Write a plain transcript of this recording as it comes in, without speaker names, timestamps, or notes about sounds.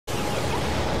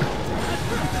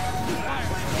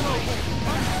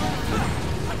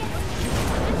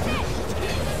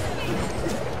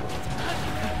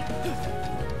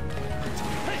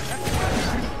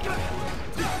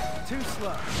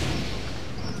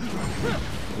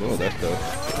Oh, that's tough.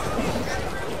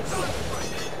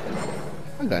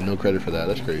 I got no credit for that.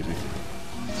 That's crazy.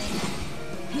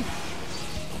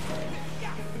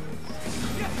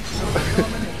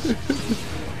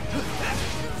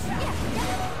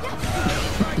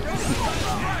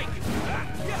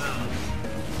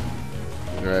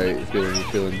 Alright,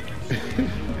 feeling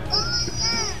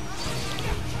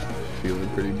feeling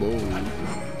pretty bold.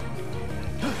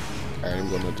 Alright, I'm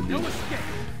going up to beat.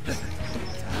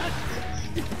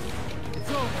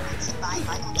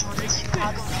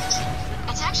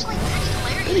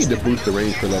 They need to boost the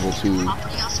range for level 2.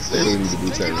 They really need to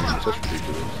boost that range. That's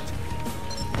ridiculous.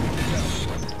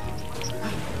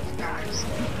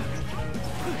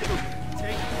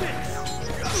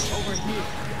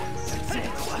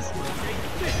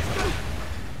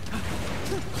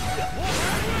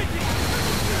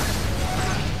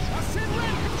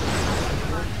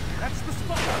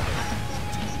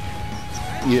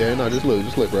 Yeah, no, just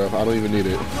look, bro. I don't even need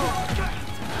it.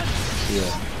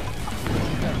 Yeah.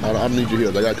 I don't need your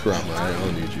heals. I got Kurama. I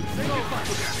don't need you.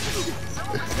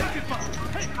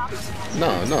 No.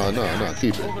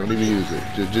 Keep it. Don't even use it.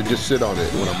 Just sit on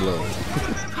it when I'm low.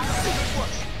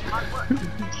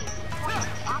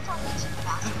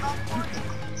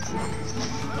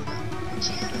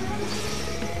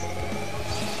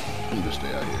 I'm just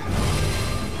stay out here.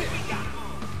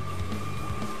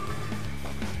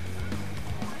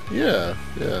 Yeah.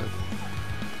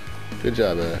 Good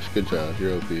job, Ash. Good job.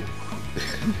 You're OP.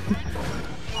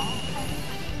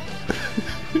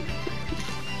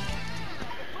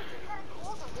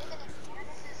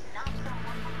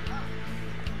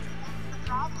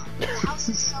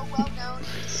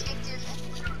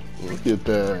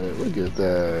 Look at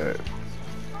that.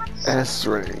 S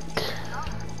rank.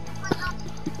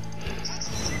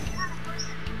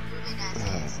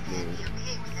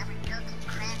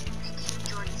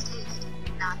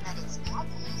 Not that it's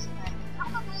obvious, but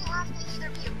probably have to either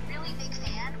be a really big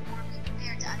fan or be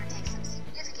prepared to undertake some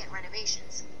significant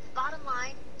renovations. Bottom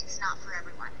line, it's not for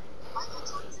everyone. Michael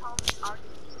Jordan's home is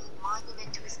arguably a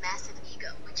monument to his massive ego,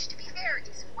 which, to be fair,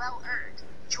 is well earned.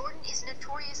 Jordan is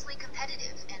notoriously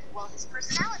competitive, and while his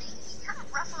personality is kind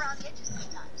of rough around the edges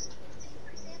sometimes. Take,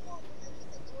 for example, the movies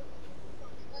that Jordan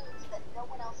moves that no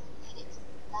one else can beat it.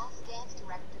 Last Dance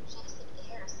director Jason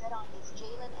Ayre said on his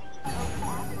Jalen and Jacoby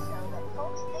after show that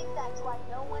folks think that's why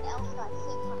no one else got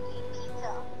sick from eating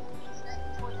pizza. It's night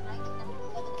before the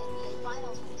 1997 NBA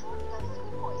Finals when Jordan got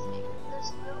food poisoning.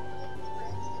 There's no way his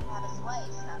friends can have a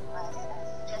slice unless, as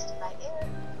suggested by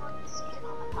Ayre, Jordan spit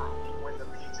on the pie. When the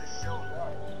pizza showed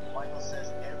up, Michael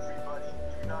says, "Everybody,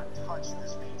 do not touch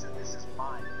this pizza. This is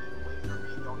mine. Wait for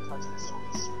me. Don't touch this." So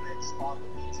he spits on the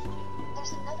pizza.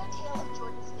 There's another tale of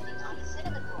Jordan spitting on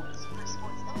cinnamon rolls for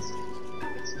Sports Illustrated,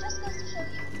 which just goes to show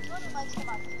you Jordan likes to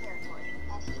mark his territory,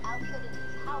 and he outfitted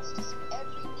his house to suit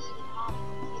every need and hobby.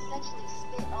 He essentially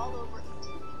spit all over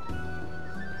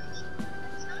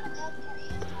It's not a bad theory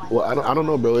as to why. Well, I don't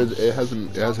know, bro. It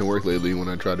hasn't worked lately when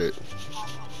I tried it,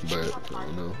 but I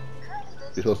don't know.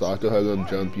 You're supposed to Octo Hug him,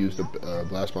 jump, use the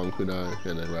Blast Bomb Kunai,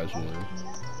 and then Rise One.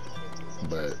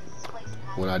 But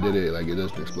when I did it, like, it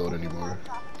doesn't explode anymore.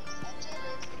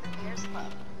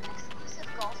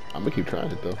 I'm gonna keep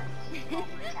trying it though.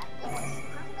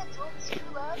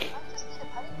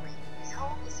 His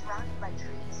home is surrounded by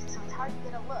trees, so it's hard to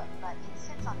get a look, but it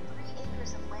sits on 3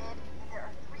 acres of land, and there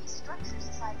are 3 structures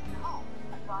aside from the home: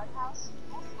 a guardhouse,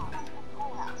 post house, and a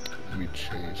coal house. Let me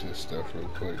change this stuff real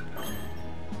quick.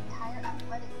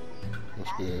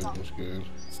 What's good? What's good?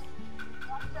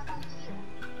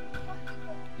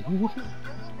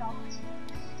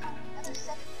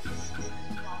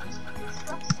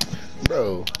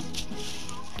 Bro.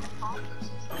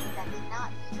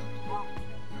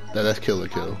 That's kill.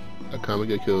 A comic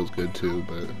get kill is good too,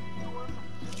 but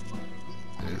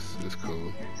it's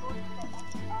cool.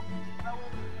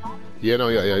 Yeah,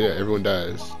 everyone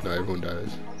dies. No, everyone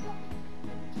dies.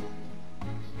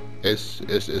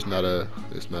 It's not a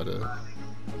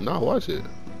no, watch it.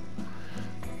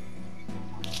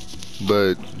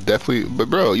 But definitely, but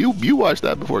bro, you watched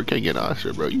that before King and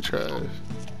Asha, bro. You trash.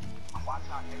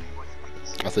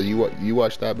 I said you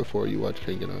watched that before you watched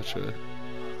King and Asha.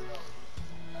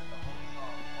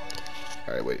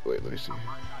 All right, wait, let me see.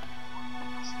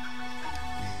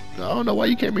 No, I don't know why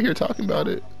you came in here talking about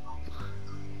it.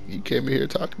 You came in here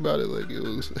talking about it like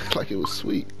it was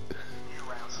sweet.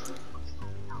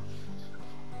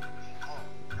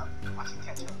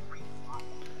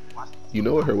 You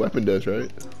know what her weapon does,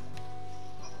 right?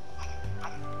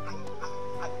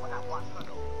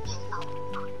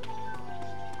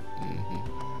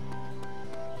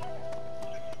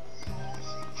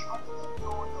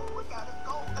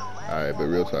 Alright, but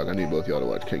real talk, I need both y'all to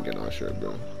watch Kengan Ashura,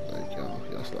 bro. Like,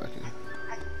 y'all slacking.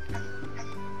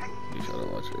 Need y'all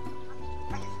to watch it.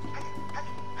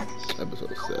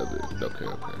 Episode 7. Okay.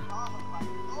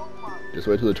 Just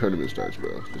wait till the tournament starts,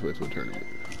 bro. Just wait till the tournament.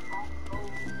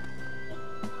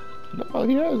 No,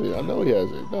 he has it. I know he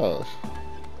has it. Gosh.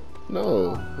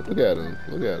 No. Look at him.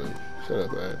 Look at him. Shut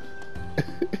up, ass.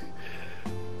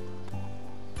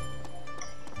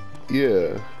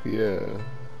 Yeah.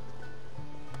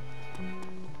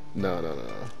 No.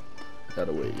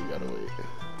 Gotta wait. You gotta wait.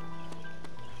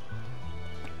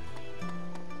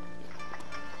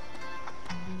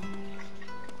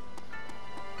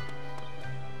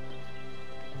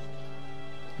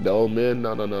 The old man?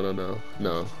 No.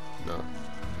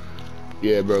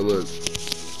 Yeah, bro, look.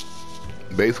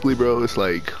 Basically, bro, it's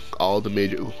like all the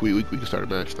major, we can start a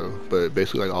match though, but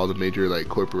basically like all the major like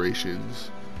corporations,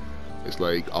 it's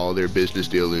like all their business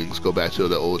dealings go back to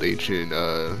the old ancient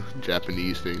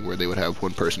Japanese thing where they would have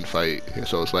one person fight. And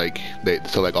so it's like,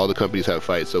 like all the companies have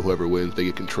fights, so whoever wins, they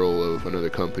get control of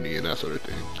another company and that sort of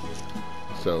thing.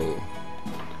 So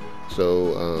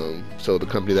the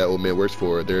company that old man works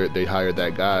for, they hired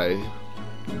that guy,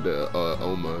 the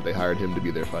Oma. They hired him to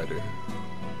be their fighter.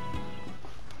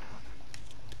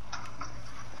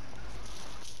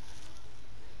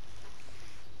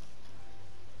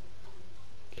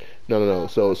 No.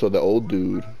 So the old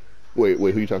dude. Wait. Who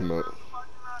you talking about?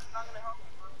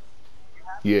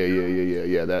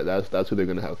 Yeah. That's who they're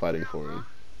gonna have fighting for him.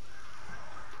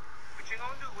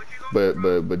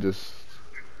 But just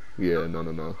yeah.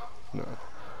 No.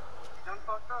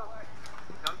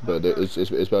 But it's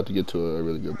about to get to a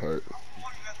really good part.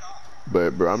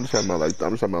 But bro, I'm just talking about like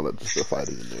just the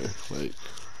fighting in there. Like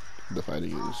the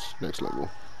fighting is next level.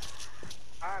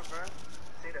 Alright, bro.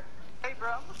 Hey, bro,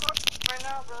 I'm fucking right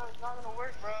now, bro. It's not gonna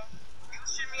work, bro. You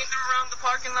shimmying around the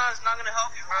parking lot is not gonna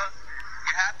help you, bro.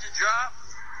 You have to drop.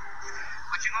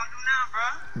 What you gonna do now, bro?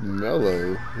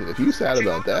 Mellow, if you sad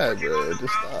about that, bro,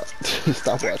 just stop.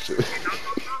 Stop watching.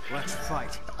 Let's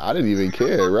fight. I didn't even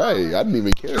care, right? I didn't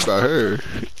even care about her.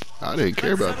 I didn't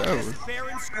care about that one. Fair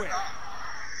and square.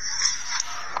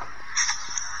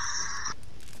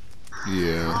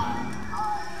 Yeah.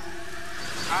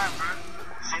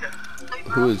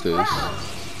 Who is this?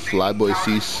 Flyboy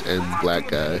Cease and Black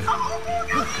Guy.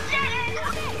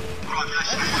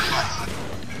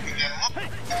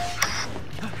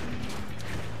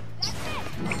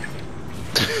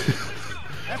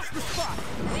 That's the spot.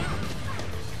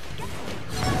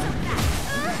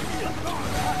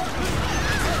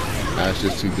 That's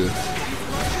just too good.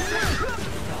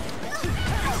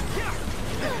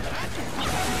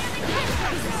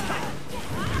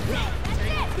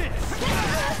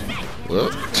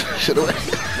 Well, should've went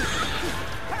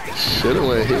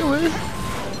healing.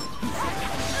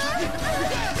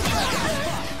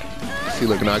 See,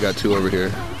 look, now I got two over here.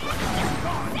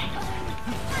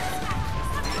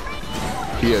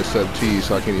 He has sub T,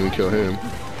 so I can't even kill him.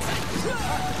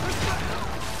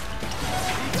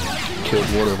 Killed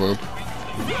one of them.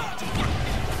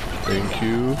 Thank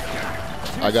you.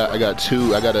 I got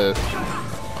two. I got a.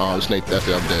 Oh, snake. That's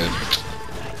it. I'm dead.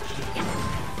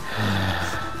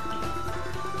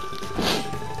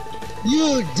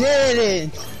 You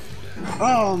didn't!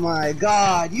 Oh my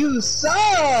god, you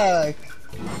suck!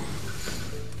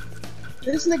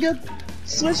 This nigga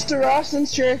switched to Rostin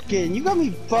Shuriken. You got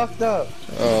me fucked up.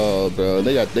 Oh, bro,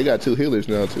 they got two healers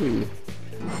now too.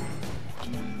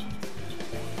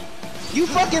 You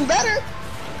fucking better!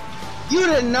 You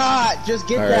did not just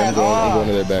get Alright, that I'm going off.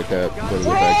 to their back cap. I'm going to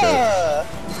their back cap.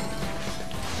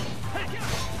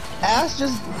 Ash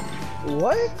just...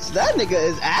 What? That nigga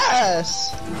is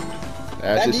ass!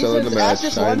 Ash is selling the match. Ash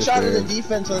just I one-shotted the understand.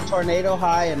 defense with a Tornado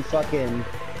High and fucking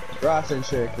Rostin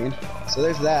Shuriken. So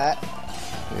there's that.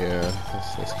 Yeah,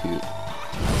 that's cute.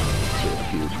 So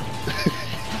cute.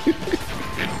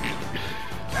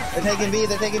 They're taking B,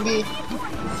 they're taking B.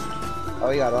 Oh,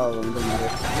 we got all of them, doesn't matter.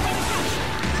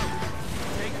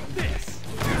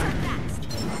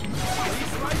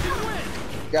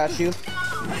 Got you.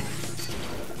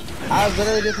 I was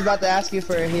literally just about to ask you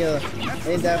for a heal.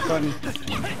 Ain't that funny?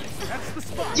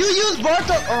 You use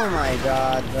Barto! Oh my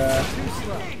god, bro.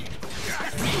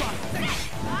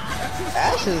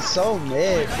 Ash is so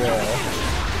mid, bro.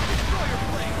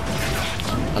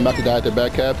 I'm about to die at their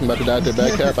back cap.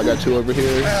 I got two over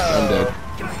here. I'm dead.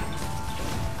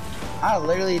 I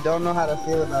literally don't know how to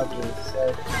feel about this.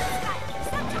 So.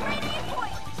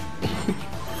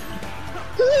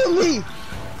 Kill me!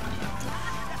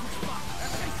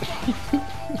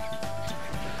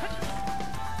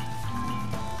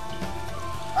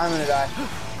 I'm gonna die.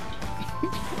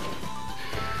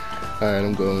 Alright,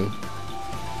 I'm going.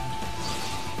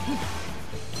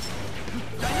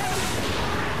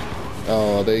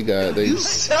 Oh, they. You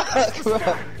suck, bro.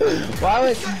 Why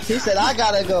would he said I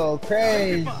gotta go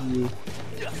crazy?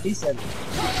 He said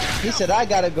I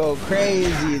gotta go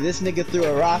crazy. This nigga threw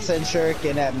a Rasen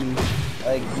Shuriken at me.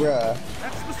 Like, bruh.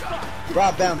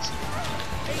 Rob bounce.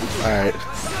 Alright.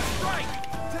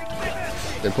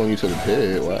 They're pulling you to the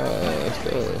pit. Wow, that's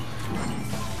tough.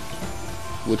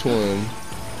 Which one?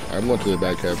 I'm going to the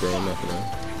back cap, bro. I'm not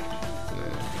gonna.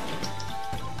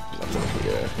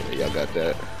 Yeah, y'all got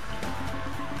that.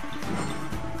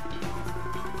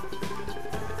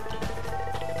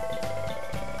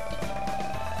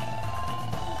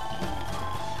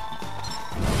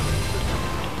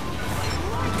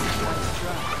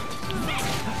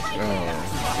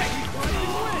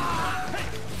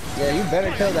 Yeah, you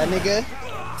better kill that nigga.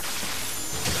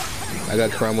 I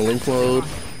got Primal Link mode.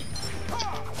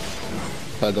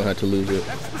 Probably gonna have to lose it.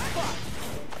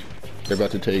 They're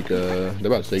about to take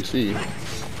C.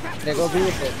 Yeah, go be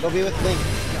with it. Go be with Link.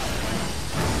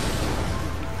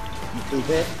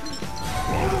 Stupid.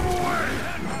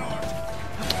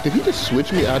 Did he just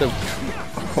switch me out of?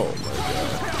 Oh my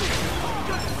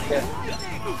god. Yeah.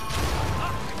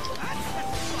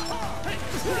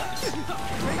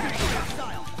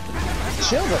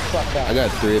 Chill the fuck out. I got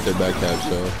 3 at their back cap,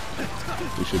 so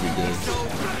we should be good.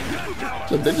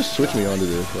 Look, they just switched me onto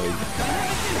this. Like,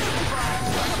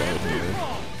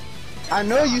 I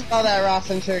know you saw that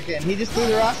Rasen Shuriken. He just threw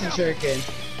the Rasen Shuriken.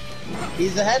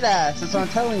 He's a head ass. That's what I'm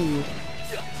telling you.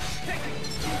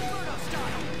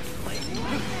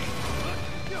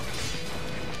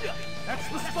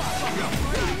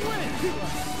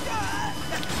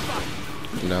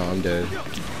 no, I'm dead.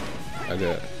 I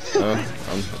got.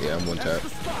 I'm one tap.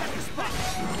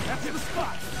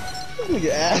 Look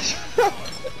at Ash.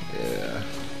 Yeah.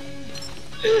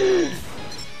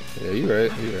 Yeah, you're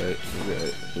right. We gonna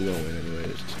win anyway.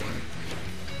 It's fine.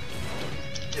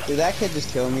 Did that kid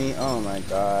just kill me? Oh my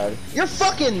god. You're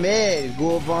fucking mid,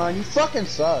 Gul'Von. You fucking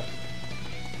suck.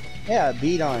 Yeah,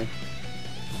 beat on.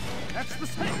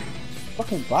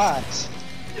 Fucking bots.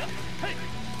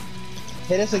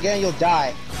 Hit us again, you'll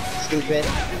die. Stupid.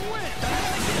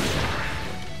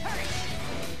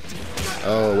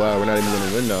 Oh wow, we're not even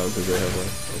gonna win now because they have one.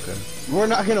 Okay. We're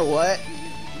not gonna what?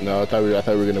 No, I thought we were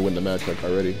gonna win the match like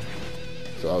already.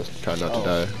 So I was trying not to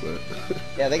die, but.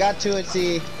 Yeah, they got 2 at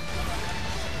C.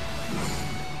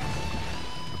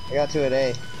 They got 2 at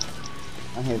A.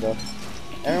 I'm here though.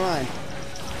 Never mind.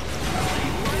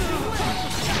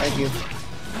 Thank you.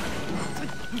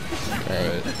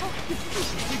 Alright.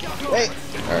 Wait.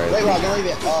 Alright. Wait, Rob, don't leave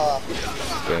it.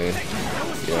 Okay.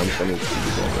 Yeah, I'm gonna keep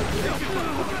it going.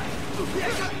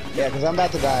 Yeah, because I'm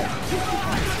about to die.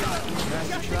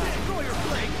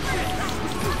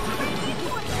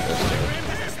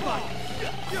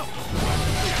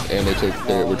 And they took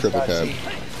we're triple cap.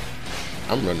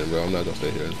 I'm running, bro. I'm not gonna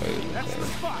stay here and fight.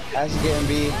 Ash is getting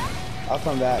B. I'll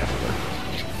come back.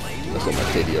 That's on my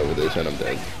KD over there, and I'm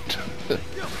dead.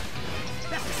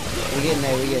 We getting A.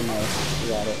 We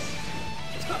got it.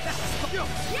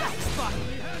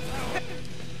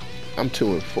 I'm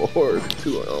 2 and 4.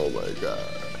 Oh my god.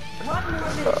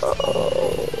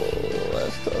 Oh,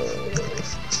 that's tough.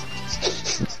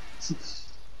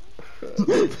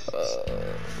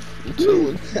 2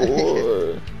 and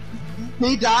 4.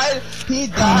 He died.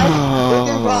 Look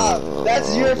at Rob.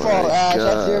 That's your fault, Ash.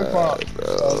 That's your fault.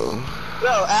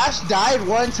 Bro, Ash died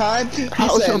one time. He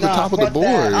said, on the top of the board?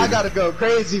 That. I gotta go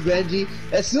crazy, Benji.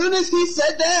 As soon as he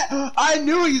said that, I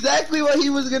knew exactly what he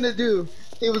was gonna do.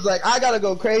 He was like, I gotta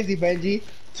go crazy, Benji.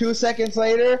 2 seconds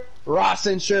later,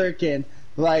 Rasen Shuriken.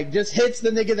 Like, just hits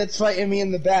the nigga that's fighting me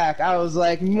in the back. I was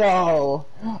like, no.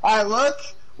 I look,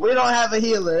 we don't have a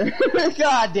healer.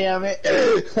 God damn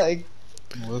it. Like,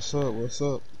 what's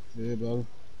up? Yeah, brother.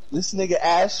 this nigga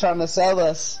Ash trying to sell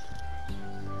us.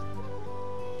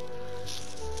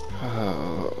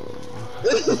 Oh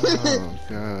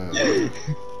god.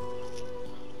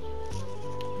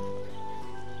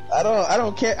 I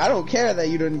don't care that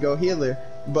you didn't go healer,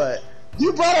 but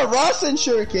you brought a Rasen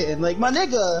Shuriken, like my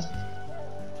nigga.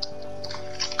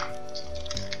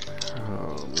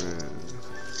 Oh man.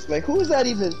 Like who is that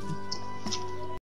even?